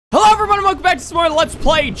everyone, welcome back to some more Let's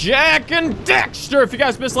Play Jak and Daxter. If you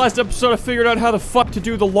guys missed last episode, I figured out how the fuck to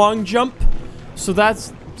do the long jump. So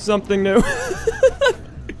that's something new.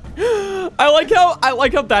 I like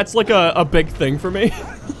how that's like a big thing for me.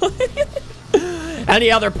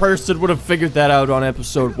 Any other person would have figured that out on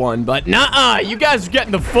episode 1, but nuh-uh, you guys are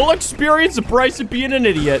getting the full experience of Bryson being an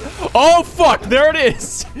idiot. Oh fuck, there it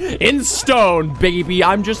is. In stone, baby.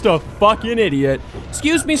 I'm just a fucking idiot.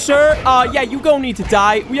 Excuse me, sir. Yeah, you gonna need to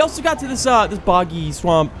die. We also got to this this boggy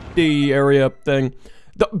swampy area thing.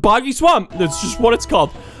 The boggy swamp, that's just what it's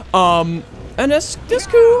called. And this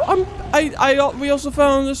cool. We also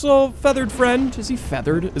found this little feathered friend. Is he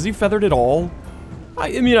feathered? Is he feathered at all?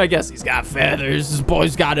 I mean, I guess he's got feathers. This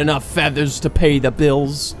boy's got enough feathers to pay the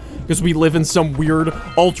bills. Because we live in some weird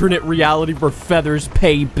alternate reality where feathers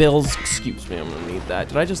pay bills. Excuse me, I'm gonna need that.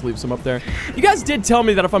 Did I just leave some up there? You guys did tell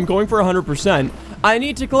me that if I'm going for 100%, I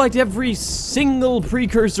need to collect every single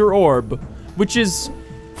Precursor orb. Which is,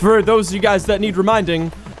 for those of you guys that need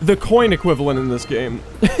reminding, the coin equivalent in this game.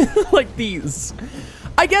 Like these.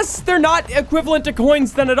 I guess they're not equivalent to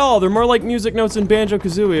coins then at all. They're more like music notes in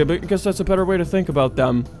Banjo-Kazooie, but I guess that's a better way to think about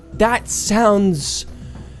them. That sounds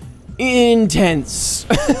intense.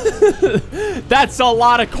 That's a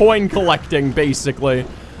lot of coin collecting, basically.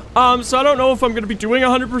 So I don't know if I'm gonna be doing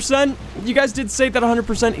 100%. You guys did say that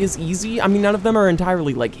 100% is easy. I mean, none of them are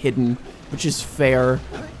entirely, like, hidden, which is fair.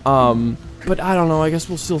 But I don't know, I guess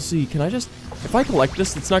we'll still see. Can I just, if I collect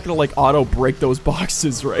this, it's not gonna, like, auto-break those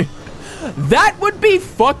boxes, right? That would be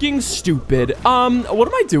fucking stupid. What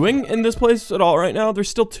am I doing in this place at all right now? There's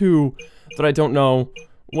still 2 that I don't know.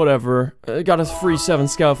 Whatever. I got a free 7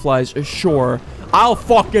 scout flies. Sure. I'll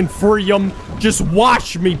fucking free them. Just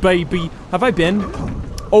watch me, baby. Have I been?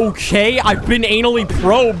 Okay, I've been anally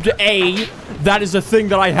probed, That is a thing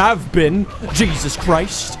that I have been. Jesus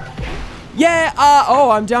Christ. Yeah,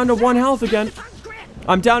 oh, I'm down to 1 health again.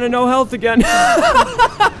 I'm down to no health again.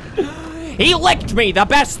 He licked me. The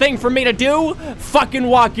best thing for me to do? Fucking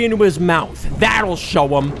walk into his mouth. That'll show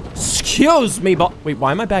him. Excuse me, but wait,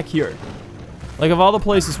 why am I back here? Like, of all the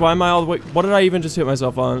places, why am I all the way? What did I even just hit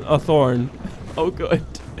myself on? A thorn. Oh, good.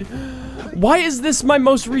 Why is this my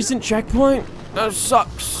most recent checkpoint? That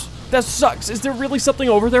sucks. That sucks. Is there really something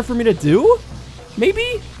over there for me to do?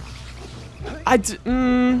 Maybe? I'm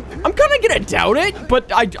kind of gonna doubt it,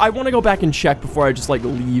 but I want to go back and check before I just, like,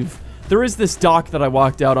 leave. There is this dock that I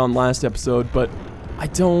walked out on last episode, but I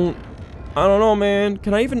don't know, man.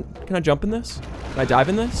 Can I jump in this? Can I dive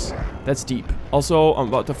in this? That's deep. Also, I'm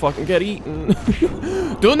about to fucking get eaten.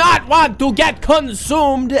 Do not want to get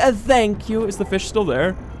consumed. Thank you. Is the fish still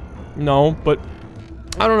there? No, but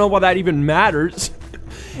I don't know why that even matters.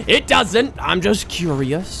 It doesn't. I'm just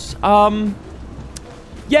curious.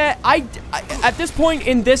 Yeah, at this point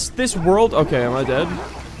in this world, okay, am I dead?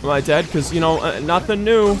 Am I dead? Because, you know, nothing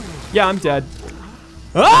new. Yeah, I'm dead.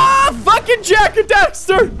 Ah, fucking Jak and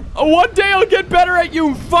Daxter! One day I'll get better at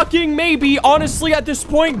you, fucking maybe. Honestly, at this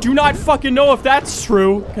point, do not fucking know if that's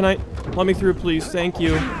true. Can I, let me through, please? Thank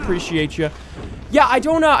you. Appreciate you. Yeah, I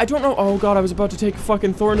don't know. Oh god, I was about to take a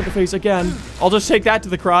fucking thorn to the face again. I'll just take that to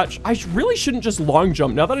the crotch. I really shouldn't just long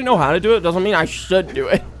jump. Now that I know how to do it, doesn't mean I should do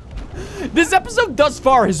it. This episode thus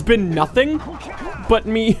far has been nothing but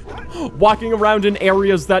me walking around in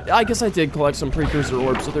areas that, I guess I did collect some Precursor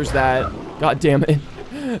orbs, so there's that. God damn it.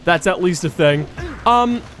 That's at least a thing.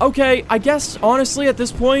 Okay, I guess, honestly, at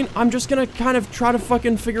this point, I'm just gonna kind of try to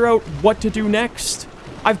fucking figure out what to do next.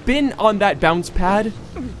 I've been on that bounce pad.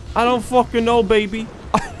 I don't fucking know, baby.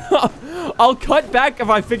 I'll cut back if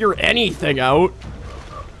I figure anything out.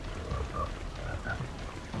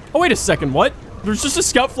 Oh, wait a second, what? There's just a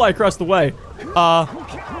scout fly across the way.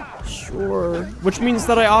 Sure. Which means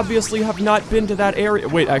that I obviously have not been to that area.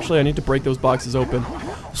 Wait, actually, I need to break those boxes open.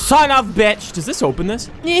 Son of a bitch! Does this open this?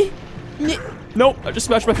 Nope, I just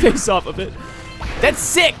smashed my face off of it. That's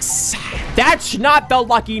 6! That's not the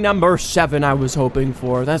lucky number 7 I was hoping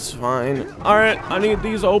for. That's fine. Alright, I need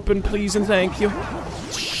these open, please, and thank you.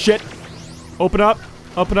 Shit. Open up.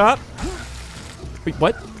 Open up. Wait,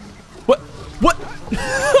 what? What? What?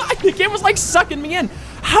 The game was like sucking me in.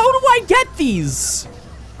 How do I get these?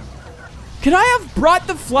 Could I have brought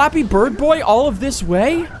the Flappy Bird Boy all of this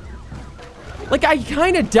way? Like, I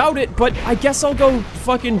kind of doubt it, but I guess I'll go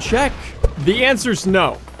fucking check. The answer's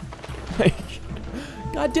no. Like,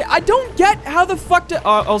 god damn, I don't get how the fuck to,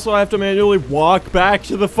 also I have to manually walk back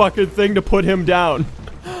to the fucking thing to put him down.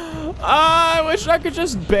 I wish I could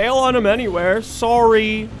just bail on him anywhere.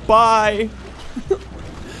 Sorry. Bye.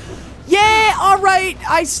 Yeah, All right,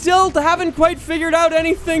 I still haven't quite figured out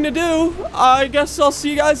anything to do. I guess I'll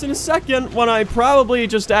see you guys in a second when I probably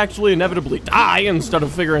just actually inevitably die instead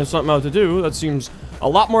of figuring something out to do. That seems a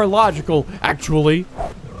lot more logical, actually.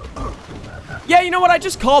 Yeah, you know what? I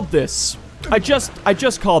just called this. I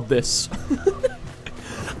just called this.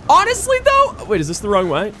 Honestly, though, wait, is this the wrong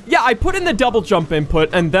way? Yeah, I put in the double jump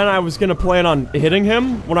input, and then I was gonna plan on hitting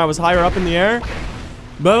him when I was higher up in the air.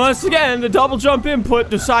 But once again, the double jump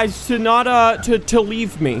input decides to not, to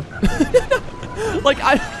leave me. Like,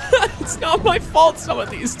 it's not my fault some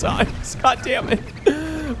of these times. God damn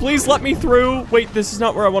it. Please let me through. Wait, this is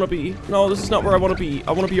not where I want to be. No, this is not where I want to be.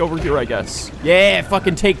 I want to be over here, I guess. Yeah,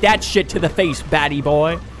 fucking take that shit to the face, baddie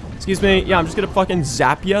boy. Excuse me. Yeah, I'm just gonna fucking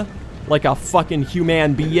zap you like a fucking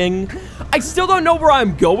human being. I still don't know where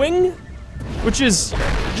I'm going, which is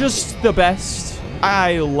just the best.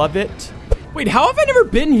 I love it. Wait, how have I never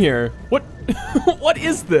been here? What? What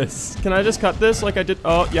is this? Can I just cut this like I did?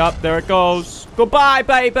 Oh, yep, there it goes. Goodbye,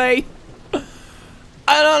 baby.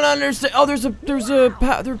 I don't understand. Oh, there's a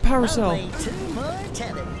power cell.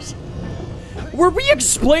 Were we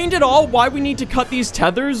explained at all why we need to cut these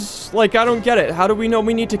tethers? Like, I don't get it. How do we know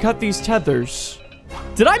we need to cut these tethers?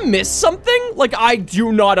 Did I miss something? Like, I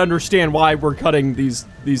do not understand why we're cutting these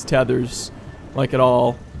tethers, like, at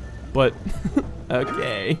all. But,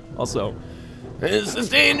 okay. Also, this is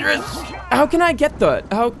dangerous. How can I get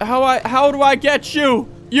that? How do I get you?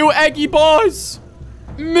 You eggy boys?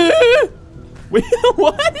 Meh. Wait,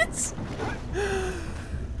 what?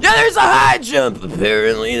 Yeah, there's a high jump.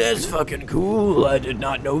 Apparently, that's fucking cool. I did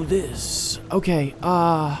not know this. Okay,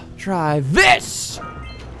 try this.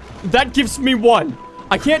 That gives me 1.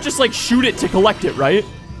 I can't just, like, shoot it to collect it, right?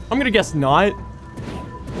 I'm gonna guess not.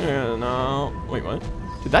 Yeah, no. Wait, what?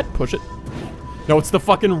 Did that push it? No, it's the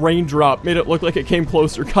fucking raindrop. Made it look like it came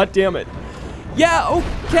closer. God damn it. Yeah,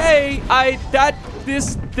 okay. That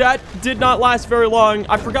did not last very long.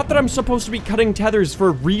 I forgot that I'm supposed to be cutting tethers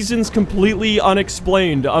for reasons completely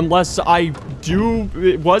unexplained, unless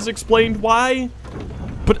it was explained why.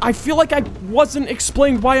 But I feel like I wasn't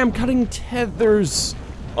explained why I'm cutting tethers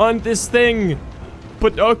on this thing.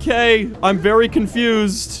 But okay, I'm very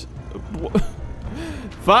confused.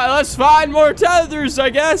 Let's find more tethers,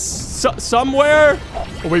 I guess. Somewhere.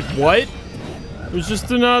 Oh, wait, what? There's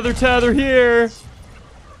just another tether here.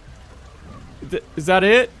 Is that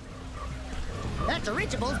it? That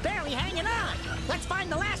dirigible's barely hanging on. Let's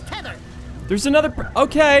find the last tether. There's another.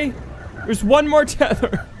 Okay. There's one more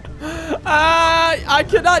tether. I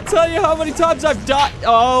cannot tell you how many times I've died.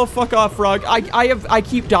 Oh, fuck off, Frog. I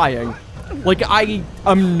keep dying. Like, I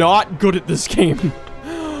am not good at this game.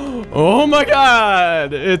 Oh my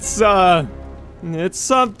god. It's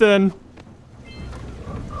something.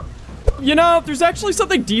 You know, there's actually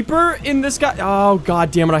something deeper in this guy. Oh,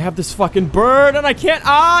 god damn it. I have this fucking bird and I can't.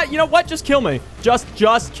 You know what? Just kill me. Just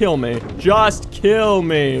kill me. Just kill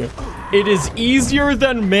me. It is easier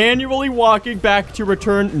than manually walking back to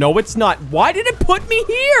return. No, it's not. Why did it put me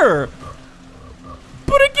here?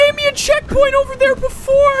 But it gave me a checkpoint over there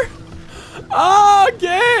before. Oh,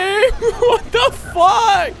 game. What the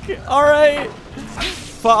fuck? All right.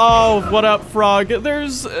 Oh, what up, Frog?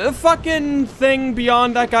 There's a fucking thing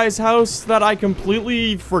beyond that guy's house that I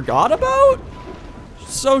completely forgot about?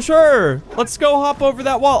 So sure, let's go hop over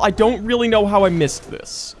that wall. I don't really know how I missed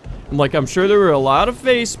this. Like, I'm sure there were a lot of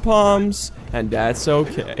face palms, and that's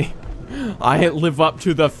okay. I live up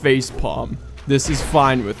to the face palm. This is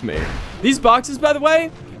fine with me. These boxes, by the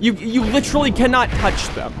way, you literally cannot touch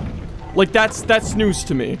them. Like, that's news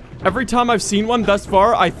to me. Every time I've seen one thus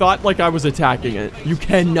far, I thought like I was attacking it. You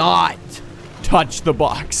cannot touch the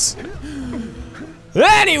box.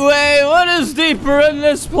 Anyway, what is deeper in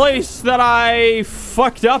this place that I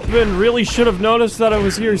fucked up and really should have noticed that I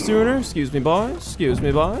was here sooner? Excuse me, boys. Excuse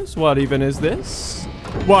me, boys. What even is this?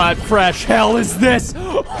 What fresh hell is this?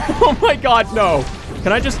 Oh my god, no.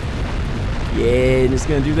 Can I just... Yeah, just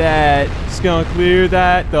gonna do that. Just gonna clear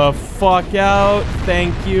that the fuck out.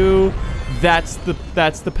 Thank you. That's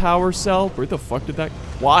the power cell. Where the fuck did that...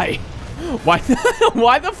 Why? Why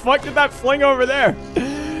the fuck did that fling over there?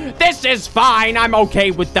 This is fine. I'm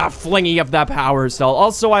okay with the flingy of the power cell.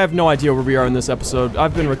 Also, I have no idea where we are in this episode.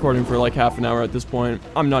 I've been recording for like half an hour at this point.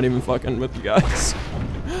 I'm not even fucking with you guys.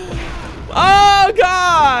 Oh,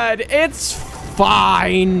 God. It's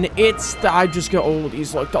fine. I just go, oh,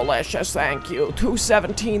 these look delicious. Thank you.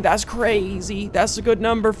 217. That's crazy. That's a good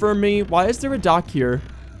number for me. Why is there a dock here?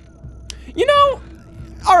 You know,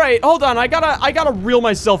 all right, hold on. I gotta reel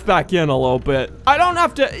myself back in a little bit. I don't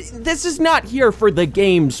have to, this is not here for the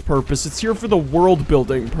game's purpose. It's here for the world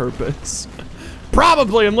building purpose.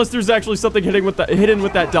 Probably, unless there's actually something hidden with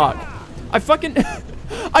that dock. I fucking...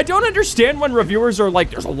 I don't understand when reviewers are like,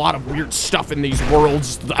 there's a lot of weird stuff in these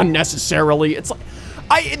worlds unnecessarily. It's like,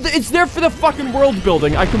 it's there for the fucking world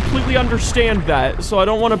building. I completely understand that, so I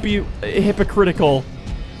don't want to be hypocritical.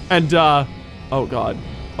 And, oh god.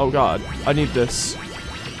 Oh god. I need this.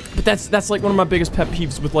 But that's like one of my biggest pet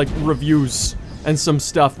peeves with like reviews and some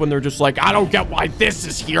stuff when they're just like, I don't get why this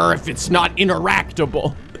is here if it's not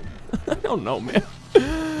interactable. I don't know, man.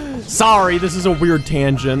 Sorry, this is a weird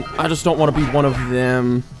tangent. I just don't want to be one of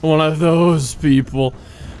them. One of those people.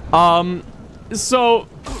 So,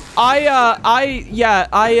 I'm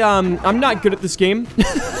not good at this game.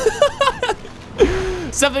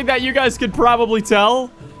 Something that you guys could probably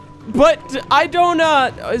tell. But I don't,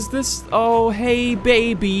 is this, oh, hey,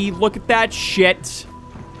 baby, look at that shit.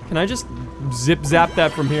 Can I just zip-zap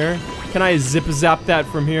that from here? Can I zip-zap that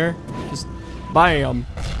from here? Just, bam.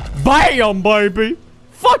 Bam, baby.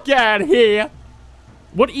 Fuck out of here.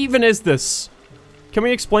 What even is this? Can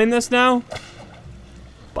we explain this now?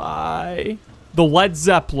 Bye. The Led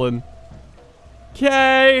Zeppelin.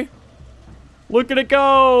 Okay. Look at it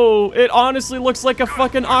go. It honestly looks like a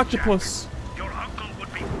fucking octopus. Your uncle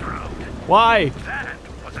would be proud. Why? That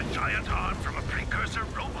was a giant arm from a Precursor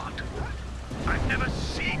robot. I've never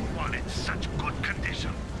seen one in such good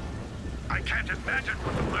condition. I can't imagine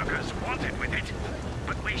what the workers wanted with it,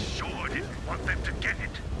 but we sure didn't want them to get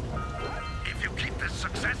it. If you keep this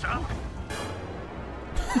success up...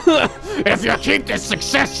 If you keep this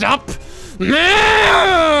success up...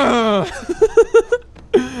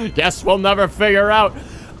 Guess we'll never figure out.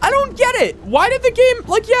 I don't get it. Why did the game,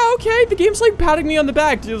 like, yeah, okay, the game's like patting me on the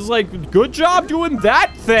back. It was like, good job doing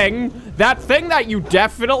that thing. That thing that you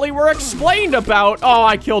definitely were explained about. Oh,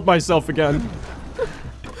 I killed myself again.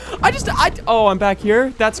 Oh, I'm back here.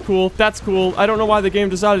 That's cool. That's cool. I don't know why the game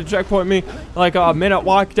decided to checkpoint me like a minute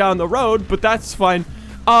walk down the road, but that's fine.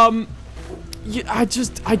 Yeah,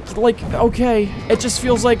 okay. It just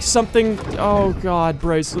feels like something, oh God,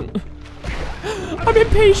 Bryson. I'm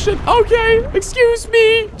impatient. Okay, excuse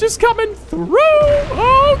me. Just coming through.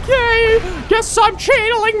 Okay. Guess I'm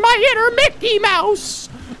channeling my inner Mickey Mouse.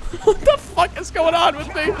 What the fuck is going on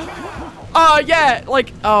with me? Yeah,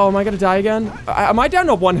 like, oh, am I gonna die again? Am I down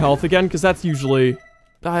to 1 health again? Because that's usually,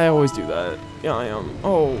 I always do that. Yeah, I am.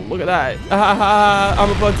 Oh, look at that.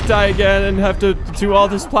 I'm about to die again and have to do all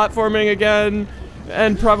this platforming again.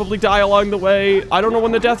 And probably die along the way. I don't know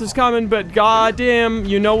when the death is coming, but goddamn,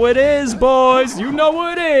 you know it is, boys. You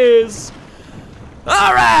know it is.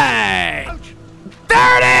 All right.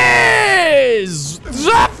 There it is.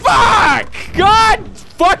 The fuck? God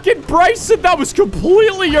fucking Bryson, that was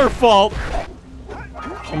completely your fault.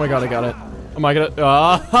 Oh my God, I got it. Am I gonna?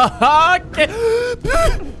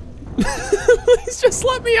 Please just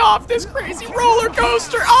let me off this crazy roller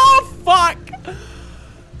coaster. Oh fuck.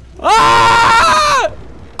 Ah!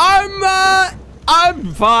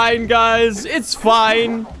 I'm fine, guys. It's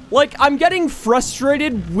fine. Like, I'm getting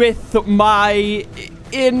frustrated with my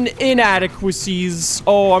inadequacies.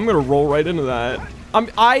 Oh, I'm gonna roll right into that. I'm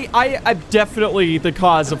definitely the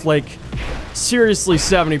cause of, like, seriously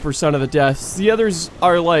 70% of the deaths. The others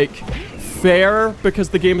are, like, fair because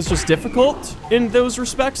the game is just difficult in those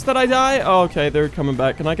respects that I die. Oh, okay, they're coming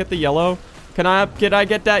back. Can I get the yellow? Can I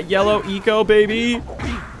get that yellow eco, baby?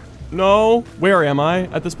 No. Where am I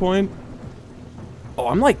at this point? Oh,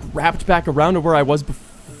 I'm like wrapped back around to where I was before.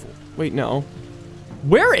 Wait, no.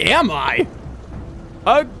 Where am I?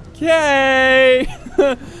 Okay.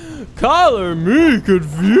 Color me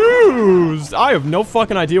confused. I have no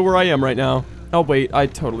fucking idea where I am right now. Oh, wait. I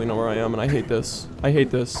totally know where I am, and I hate this. I hate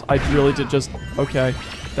this. I really did just... Okay.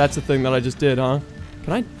 That's the thing that I just did, huh?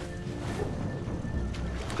 Can I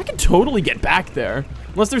can totally get back there.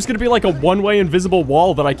 Unless there's gonna be like a one-way invisible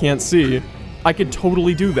wall that I can't see. I could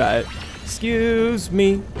totally do that. Excuse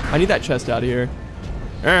me. I need that chest out of here.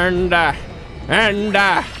 And I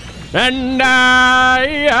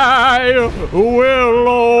will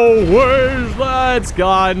always... It's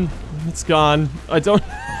gone. It's gone. I don't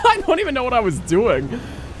even know what I was doing.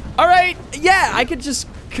 All right, yeah, I could just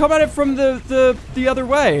come at it from the other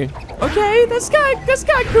way. Okay, that's kind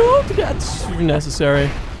of cool. That's necessary.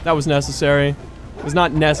 That was necessary. It was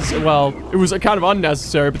not necessary. Well, it was kind of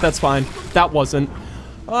unnecessary, but that's fine. That wasn't.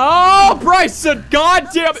 Oh, Bryson,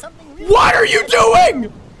 goddamn it. What are you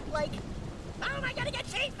doing? Like, how am I gonna get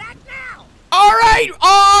changed back now? All right,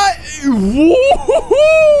 woohoo!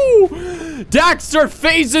 Daxter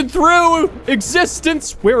phasing through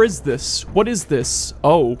existence. Where is this? What is this?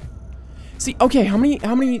 Oh. See, okay, how many?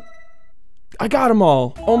 I got them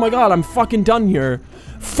all. Oh my God, I'm fucking done here.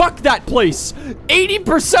 Fuck that place.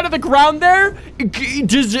 80% of the ground there,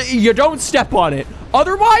 you don't step on it.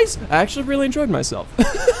 Otherwise, I actually really enjoyed myself.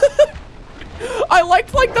 I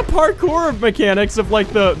liked, like, the parkour mechanics of, like,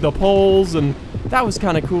 the poles, and that was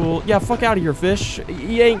kind of cool. Yeah, fuck out of here, fish.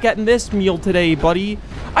 You ain't getting this meal today, buddy.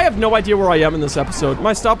 I have no idea where I am in this episode.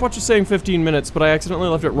 My stopwatch is saying 15 minutes, but I accidentally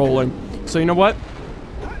left it rolling. So, you know what?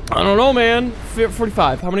 I don't know, man.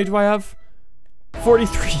 45. How many do I have?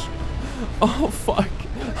 43. Oh, fuck.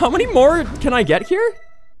 How many more can I get here?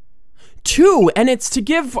 2, and it's to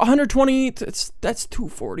give 120. That's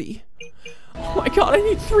 240. Oh my god, I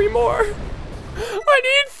need 3 more. I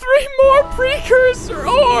need 3 more precursor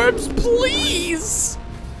orbs, please.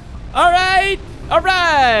 All right.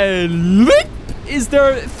 Is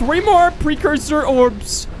there 3 more precursor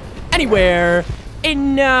orbs anywhere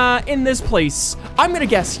in this place? I'm gonna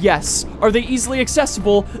guess yes. Are they easily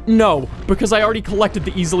accessible? No, because I already collected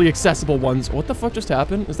the easily accessible ones. What the fuck just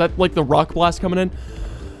happened? Is that like the rock blast coming in?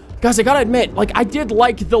 Guys, I gotta admit, like, I did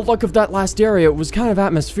like the look of that last area. It was kind of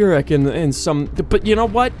atmospheric and some, but you know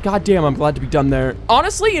what? Goddamn, I'm glad to be done there.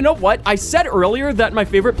 Honestly, you know what? I said earlier that my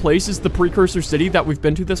favorite place is the Precursor City that we've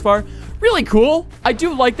been to this far. Really cool. I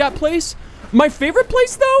do like that place. My favorite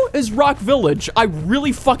place, though, is Rock Village. I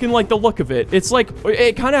really fucking like the look of it. It's like,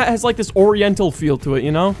 it kind of has like this oriental feel to it,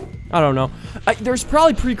 you know? I don't know. There's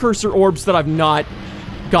probably precursor orbs that I've not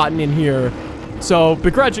gotten in here. So,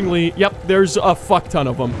 begrudgingly, yep, there's a fuck ton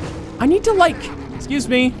of them. I need to, like, excuse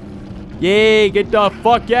me. Yay, get the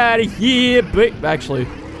fuck out of here. Actually,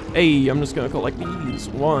 hey, I'm just gonna go like these.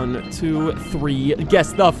 1, 2, 3.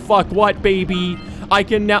 Guess the fuck what, baby? I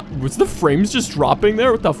can now. Was the frames just dropping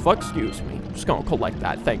there? What the fuck? Excuse me. I'm just gonna collect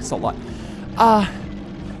that. Thanks a lot.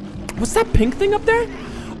 What's that pink thing up there?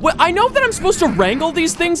 Well, I know that I'm supposed to wrangle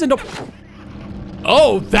these things into.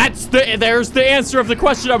 Oh, there's the answer of the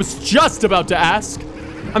question I was just about to ask.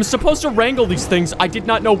 I'm supposed to wrangle these things. I did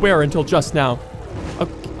not know where until just now.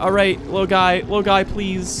 Okay, all right, little guy,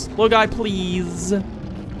 please. Little guy, please.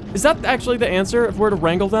 Is that actually the answer of where to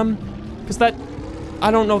wrangle them? Because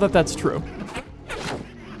I don't know that that's true.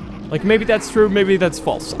 Like, maybe that's true, maybe that's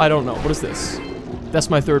false. I don't know. What is this?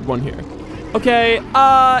 That's my 3rd one here. Okay,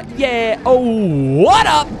 yeah. Oh, what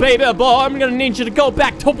up, baby boy? I'm gonna need you to go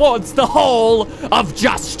back towards the hole of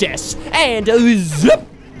justice. And zip.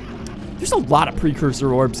 There's a lot of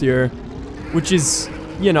precursor orbs here, which is,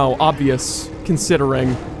 you know, obvious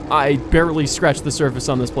considering I barely scratched the surface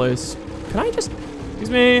on this place. Can I just, excuse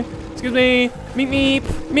me,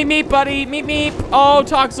 meep, buddy, meep. Oh,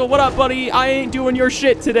 Toxel, what up, buddy? I ain't doing your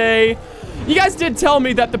shit today. You guys did tell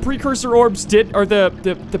me that the precursor orbs or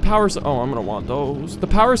the power, oh, I'm gonna want those. The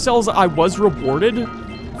power cells, I was rewarded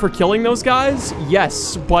for killing those guys,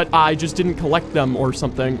 yes, but I just didn't collect them or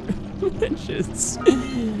something. Which is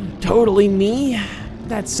totally me.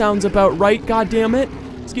 That sounds about right, goddammit.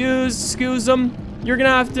 Excuse them. You're gonna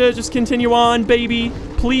have to just continue on, baby.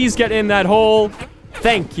 Please get in that hole.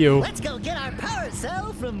 Thank you. Let's go get our power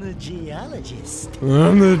cell from the geologist.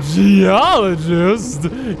 I'm the geologist?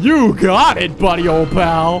 You got it, buddy, old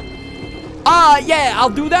pal. Yeah, I'll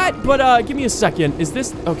do that, but give me a second. Is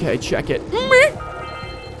this, okay, check it.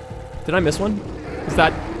 Did I miss one? Is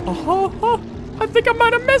that, I think I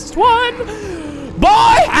might have missed one. Boy,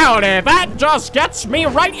 howdy, that just gets me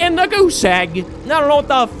right in the goose egg. I don't know what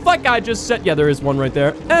the fuck I just said. Yeah, there is one right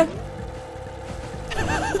there.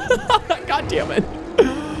 God damn it.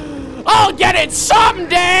 I'll get it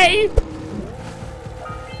someday.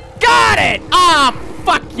 Got it. Ah,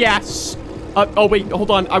 fuck yes. Oh, wait,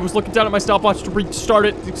 hold on. I was looking down at my stopwatch to restart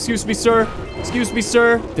it. Excuse me, sir. Excuse me,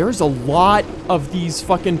 sir. There's a lot of these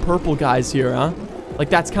fucking purple guys here, huh? Like,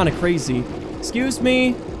 that's kind of crazy. Excuse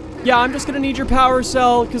me. Yeah, I'm just gonna need your power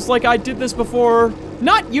cell, because, like, I did this before.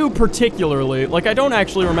 Not you particularly. Like, I don't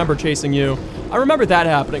actually remember chasing you. I remember that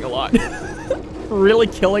happening a lot. Really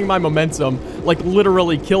killing my momentum. Like,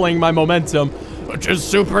 literally killing my momentum, which is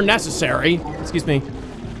super necessary. Excuse me.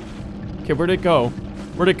 Okay, where'd it go?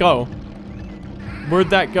 Where'd it go?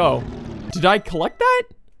 Where'd that go? Did I collect that?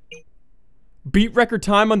 Beat record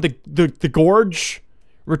time on the gorge.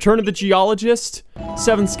 Return of the geologist.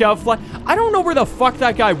 7 scout fly. I don't know where the fuck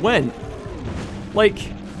that guy went. Like,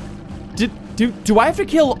 do I have to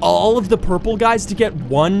kill all of the purple guys to get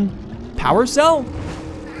 1 power cell?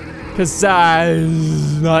 Cause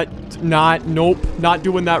nope, not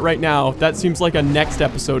doing that right now. That seems like a next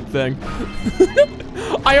episode thing.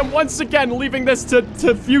 I am once again leaving this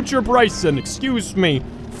to future Bryson. Excuse me.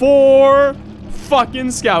 4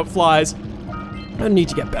 fucking scout flies. I need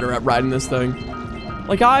to get better at riding this thing.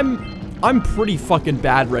 Like, I'm pretty fucking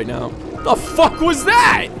bad right now. The fuck was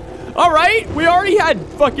that? All right, we already had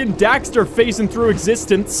fucking Daxter phasing through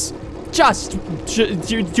existence. Just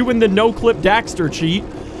doing the no-clip Daxter cheat.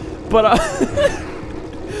 But,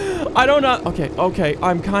 I don't know. Okay,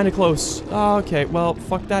 I'm kind of close. Okay, well,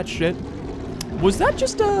 fuck that shit. Was that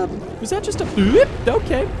just a blip?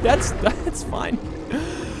 Okay, that's fine.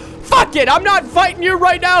 Fuck it, I'm not fighting you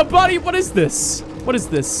right now, buddy. What is this? What is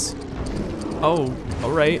this? Oh,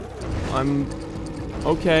 all right.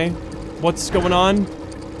 Okay. What's going on?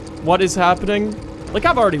 What is happening? Like,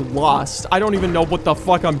 I've already lost. I don't even know what the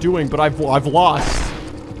fuck I'm doing, but I've lost.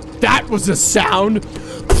 That was a sound.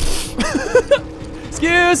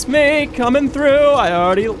 Excuse me, coming through. I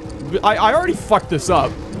already fucked this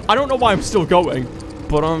up. I don't know why I'm still going,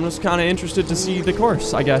 but I'm just kind of interested to see the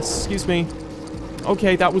course, I guess. Excuse me.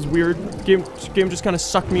 Okay, that was weird. Game just kind of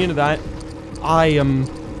sucked me into that. I'm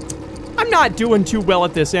not doing too well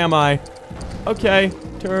at this, am I? Okay,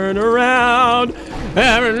 turn around.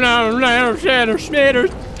 Get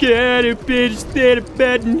a bitch, stay to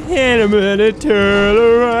bed and hand him and turn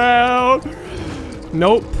around.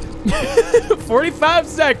 Nope. 45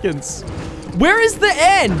 seconds. Where is the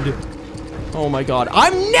end? Oh my god.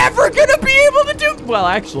 I'm never gonna be able to do. Well,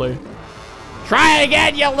 actually. Try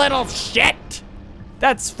again, you little shit.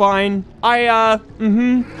 That's fine.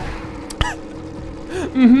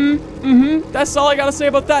 That's all I gotta say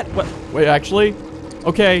about that. What? Wait, actually.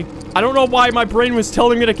 Okay. I don't know why my brain was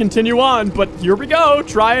telling me to continue on, but here we go.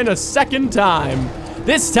 Trying a second time.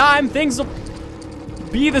 This time, things will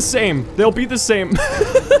be the same. They'll be the same.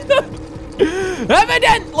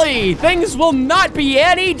 Evidently, things will not be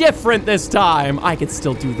any different this time. I could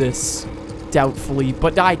still do this. Doubtfully,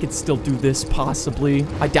 but I could still do this, possibly.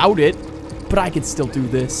 I doubt it, but I could still do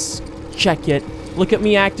this. Check it. Look at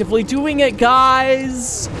me actively doing it,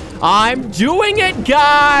 guys. I'm doing it,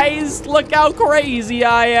 guys. Look how crazy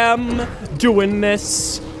I am doing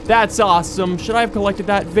this. That's awesome. Should I have collected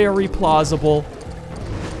that? Very plausible.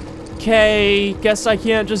 Okay, guess I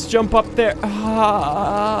can't just jump up there. You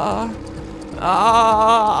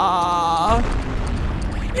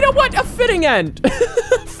know what? A fitting end.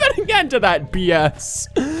 Fitting end to that BS.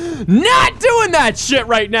 Not doing that shit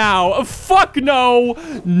right now. Fuck no.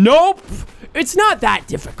 Nope. It's not that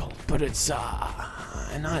difficult, but it's not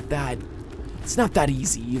that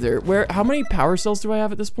easy either. How many power cells do I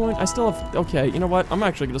have at this point? I still have, okay, you know what? I'm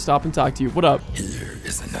actually gonna stop and talk to you. What up? Here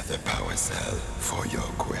is another power cell for your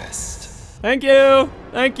quest. Thank you.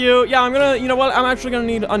 Thank you. Yeah, I'm gonna, you know what? I'm actually gonna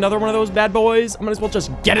need another one of those bad boys. I might as well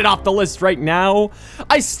just get it off the list right now.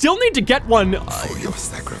 I still need to get one. For your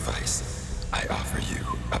sacrifice, I offer you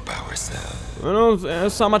a power cell. I don't know,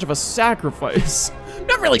 it's not much of a sacrifice.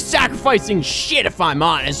 Not really sacrificing shit if I'm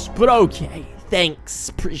honest, but okay. Thanks,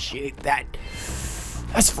 appreciate that.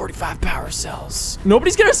 That's 45 power cells.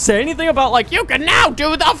 Nobody's gonna say anything about like, you can now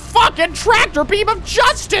do the fucking tractor beam of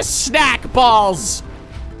justice snack balls.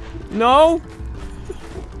 No?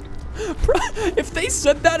 If they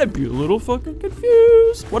said that, I'd be a little fucking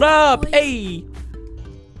confused. What up? Hey.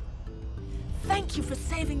 Thank you for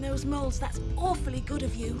saving those moles. That's awfully good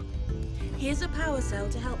of you. Here's a power cell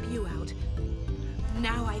to help you out.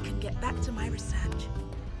 Now I can get back to my research.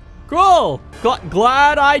 Cool.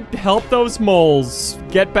 Glad I helped those moles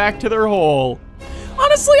get back to their hole.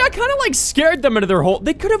 Honestly, I kind of like scared them into their hole.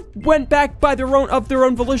 They could have went back by their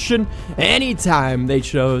own volition anytime they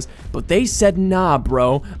chose, but they said, nah,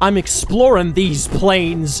 bro. I'm exploring these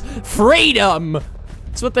plains. Freedom.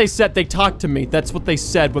 That's what they said. They talked to me. That's what they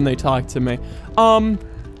said when they talked to me.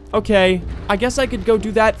 Okay. I guess I could go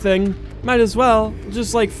do that thing. Might as well.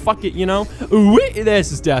 Just like, fuck it, you know? Ooh,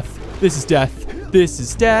 this is death. This is death. This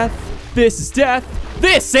is death. This is death.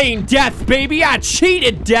 This ain't death, baby. I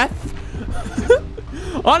cheated death.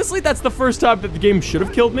 Honestly, that's the first time that the game should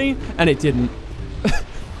have killed me, and it didn't.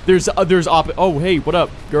 Oh, hey, what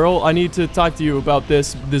up, girl? I need to talk to you about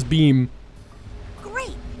this beam.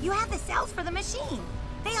 Great. You have the cells for the machine.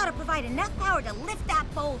 They ought to provide enough power to lift that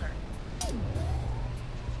boulder.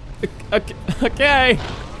 Okay.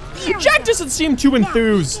 Jack doesn't seem too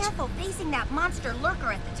enthused. Now, be careful facing that monster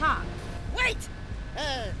lurker at the top. Wait!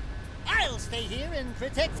 I'll stay here and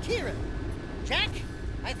protect Kira. Jack,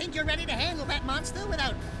 I think you're ready to handle that monster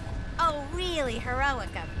without... Oh, really heroic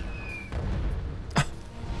of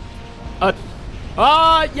you.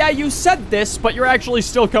 Yeah, you said this, but you're actually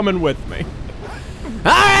still coming with me.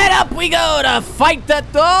 Alright, up we go to fight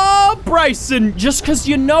that, Bryson. Just because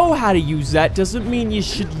you know how to use that doesn't mean you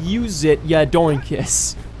should use it, ya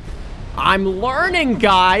doinkus. I'm learning,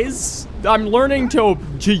 guys. I'm learning to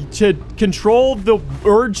control the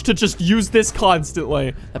urge to just use this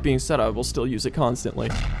constantly. That being said, I will still use it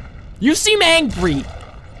constantly. You seem angry.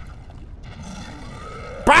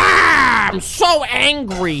 Bah! I'm so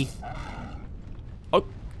angry. Oh,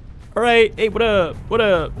 all right. Hey, what up?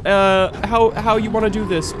 How you want to do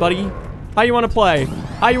this, buddy? How you want to play?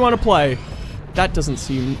 How you want to play? That doesn't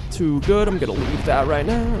seem too good. I'm gonna leave that right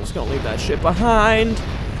now. I'm just gonna leave that shit behind.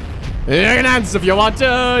 You can answer if you want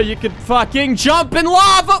to. You can fucking jump in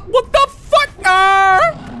lava. What the fuck?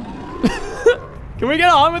 Can we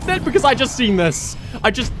get on with it? Because I just seen this.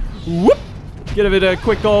 I just, whoop. Give it a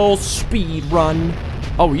quick old speed run.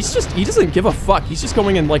 Oh, he doesn't give a fuck. He's just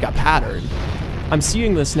going in like a pattern. I'm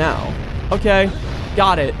seeing this now. Okay,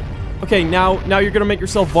 got it. Okay, now you're gonna make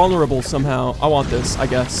yourself vulnerable somehow. I want this, I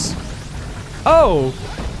guess. Oh,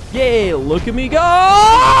 yeah, look at me go.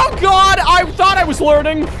 Oh, God, I thought I was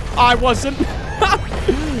learning. I wasn't.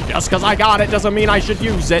 Just because I got it doesn't mean I should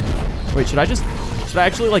use it. Wait, should I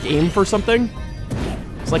actually, like, aim for something?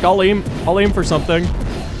 It's like, I'll aim for something.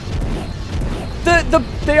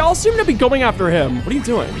 They all seem to be going after him. What are you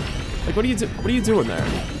doing? Like, what are you doing there?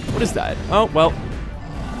 What is that? Oh, well.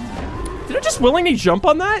 Did I just willingly jump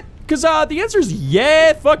on that? Because, the answer is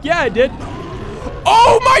yeah, fuck yeah, I did.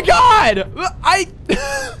 Oh my God!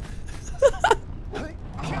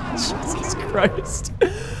 Jesus Christ.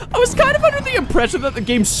 I was kind of under the impression that the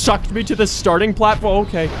game sucked me to the starting platform.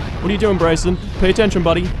 Okay, what are you doing, Bryson? Pay attention,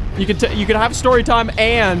 buddy. You could have story time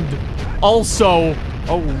and also,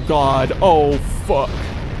 oh God, oh fuck.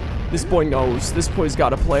 This boy knows. This boy's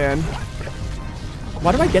got a plan.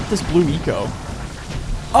 Why do I get this blue eco?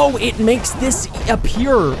 Oh, it makes this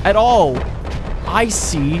appear at all. I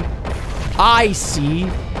see. I see.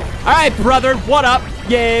 All right, brother, what up?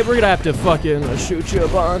 Yeah, we're gonna have to fucking shoot you a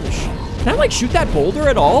bunch. Can I, like, shoot that boulder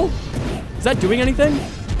at all? Is that doing anything?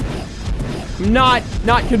 Not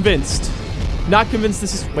convinced. Not convinced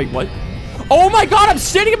this is, wait, what? Oh my God, I'm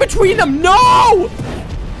standing in between them, no!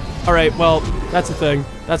 All right, well, that's a thing.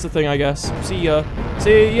 That's a thing, I guess. See ya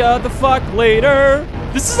the fuck later.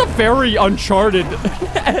 This is a very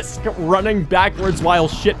Uncharted-esque running backwards while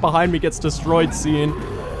shit behind me gets destroyed scene.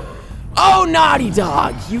 Oh, Naughty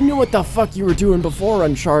Dog, you knew what the fuck you were doing before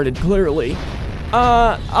Uncharted, clearly.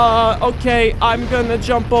 Okay, I'm gonna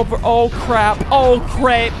jump over. Oh, crap. Oh,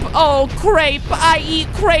 crepe. Oh, crepe. I eat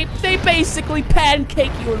crepe. They basically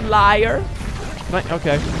pancake you, liar.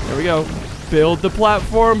 Okay, there we go. Build the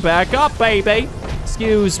platform back up, baby.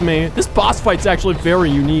 Excuse me. This boss fight's actually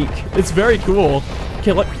very unique. It's very cool.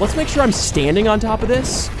 Okay, let's make sure I'm standing on top of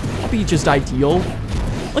this. That'll be just ideal.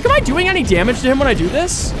 Like, am I doing any damage to him when I do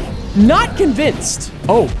this? Not convinced.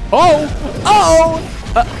 Oh,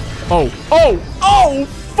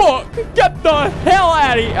 fuck. Get the hell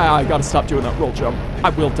out of here. I gotta stop doing that roll jump. I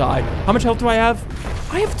will die. How much health do I have?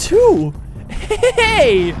 I have 2.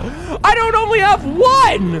 Hey, I don't only have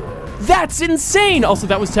 1. That's insane. Also,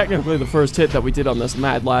 that was technically the first hit that we did on this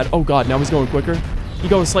mad lad. Oh God, now he's going quicker. He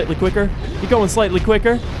going slightly quicker. He going slightly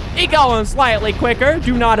quicker. He going slightly quicker.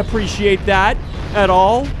 Do not appreciate that at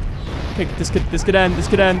all. Okay, this could end.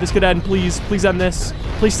 Please end this.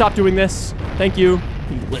 Please stop doing this. Thank you.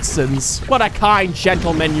 He listens. What a kind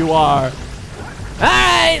gentleman you are. All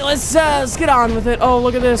right, let's get on with it. Oh,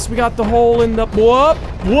 look at this. We got the hole in the whoop.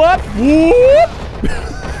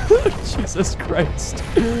 Jesus Christ.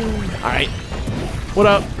 All right. What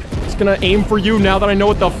up? Just gonna aim for you now that I know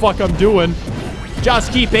what the fuck I'm doing.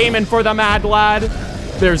 Just keep aiming for the mad lad.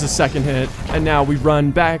 There's a second hit. And now we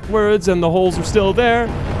run backwards and the holes are still there.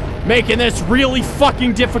 Making this really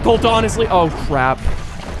fucking difficult, honestly. Oh, crap.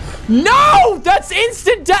 No! That's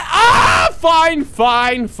instant death. Ah! Fine.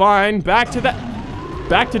 Back to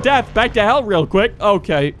death. Back to hell real quick.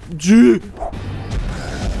 Okay.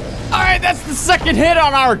 Alright, that's the second hit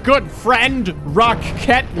on our good friend,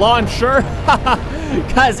 Rocket Launcher.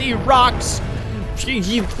 Because he rocks.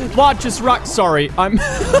 He launches rock. Sorry, I'm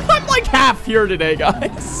like half here today,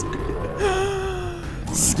 guys.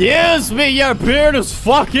 Excuse me, your beard is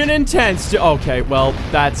fucking intense. Okay, well,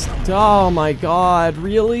 that's... Oh my God,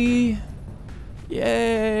 really?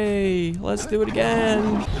 Yay, let's do it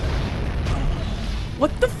again.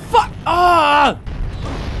 What the fuck? Ah!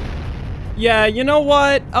 Yeah, you know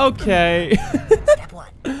what? Okay. Step 1.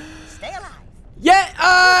 Stay alive. Yeah,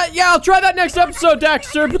 I'll try that next episode,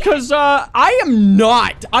 Daxter, because, I am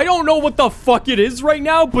not. I don't know what the fuck it is right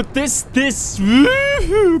now, but this,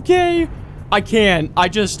 okay. I can't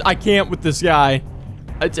with this guy.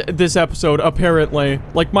 This episode, apparently.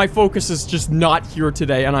 Like, my focus is just not here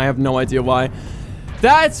today, and I have no idea why.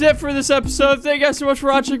 That's it for this episode. Thank you guys so much for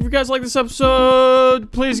watching. If you guys like this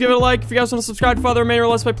episode, please give it a like. If you guys want to subscribe to Father Remainder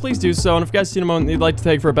Let's Play, please do so. And if you guys see a moment you'd like to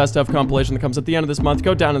take for a best of compilation that comes at the end of this month,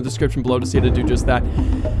 go down in the description below to see how to do just that.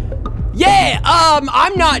 Yeah,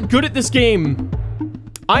 I'm not good at this game.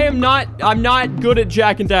 I'm not good at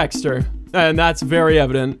Jack and Daxter. And that's very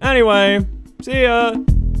evident. Anyway, see ya.